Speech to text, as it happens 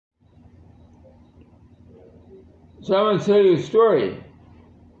So I'm going to tell you a story.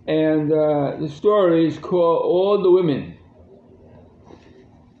 And the story is called All the Women.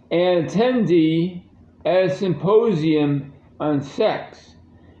 An attendee at a symposium on sex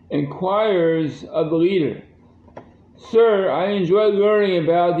inquires of the leader, "Sir, I enjoy learning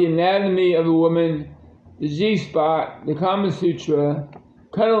about the anatomy of a woman, the G-spot, the Kama Sutra,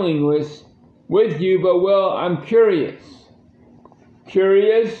 cunnilingus with you, but well, I'm curious."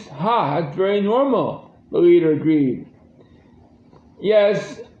 "Curious? Ha, that's very normal," the leader agreed.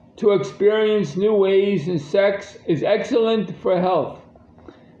 "Yes, to experience new ways in sex is excellent for health.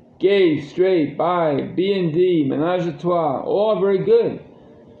 Gay, straight, bi, B&D, menage a trois, all very good.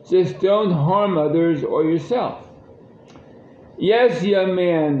 Just don't harm others or yourself." "Yes," the young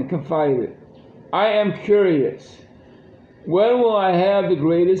man confided, "I am curious. When will I have the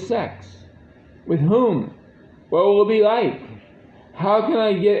greatest sex? With whom? What will it be like? How can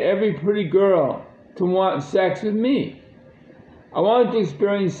I get every pretty girl to want sex with me? I want to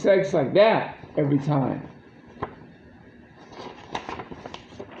experience sex like that every time."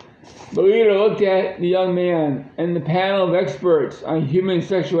 The leader looked at the young man and the panel of experts on human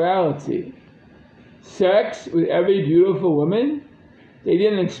sexuality. Sex with every beautiful woman? They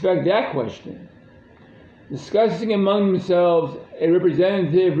didn't expect that question. Discussing among themselves, a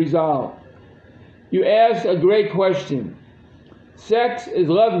representative resolved, "You ask a great question. Sex is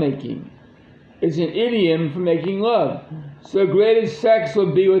lovemaking. It's an idiom for making love. So the greatest sex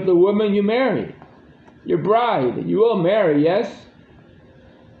will be with the woman you marry. Your bride, you will marry, yes?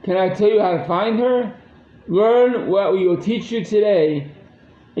 Can I tell you how to find her? Learn what we will teach you today,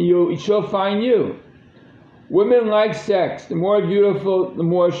 and she'll find you. Women like sex. The more beautiful, the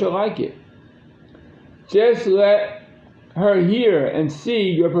more she'll like it. Just let her hear and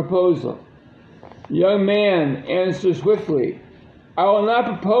see your proposal." The young man answered swiftly, "I will not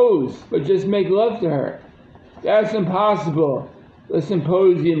propose, but just make love to her." "That's impossible," the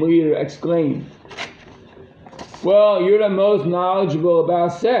symposium leader exclaimed. "Well, you're the most knowledgeable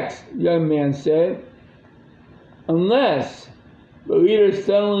about sex," the young man said. "Unless," the leader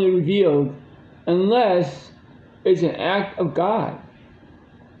suddenly revealed, "unless it's an act of God.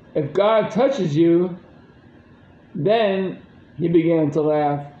 If God touches you, then," he began to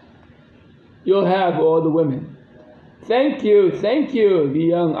laugh, "you'll have all the women." Thank you," the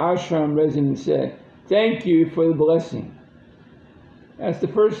young ashram resident said. "Thank you for the blessing." That's the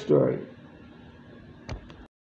first story.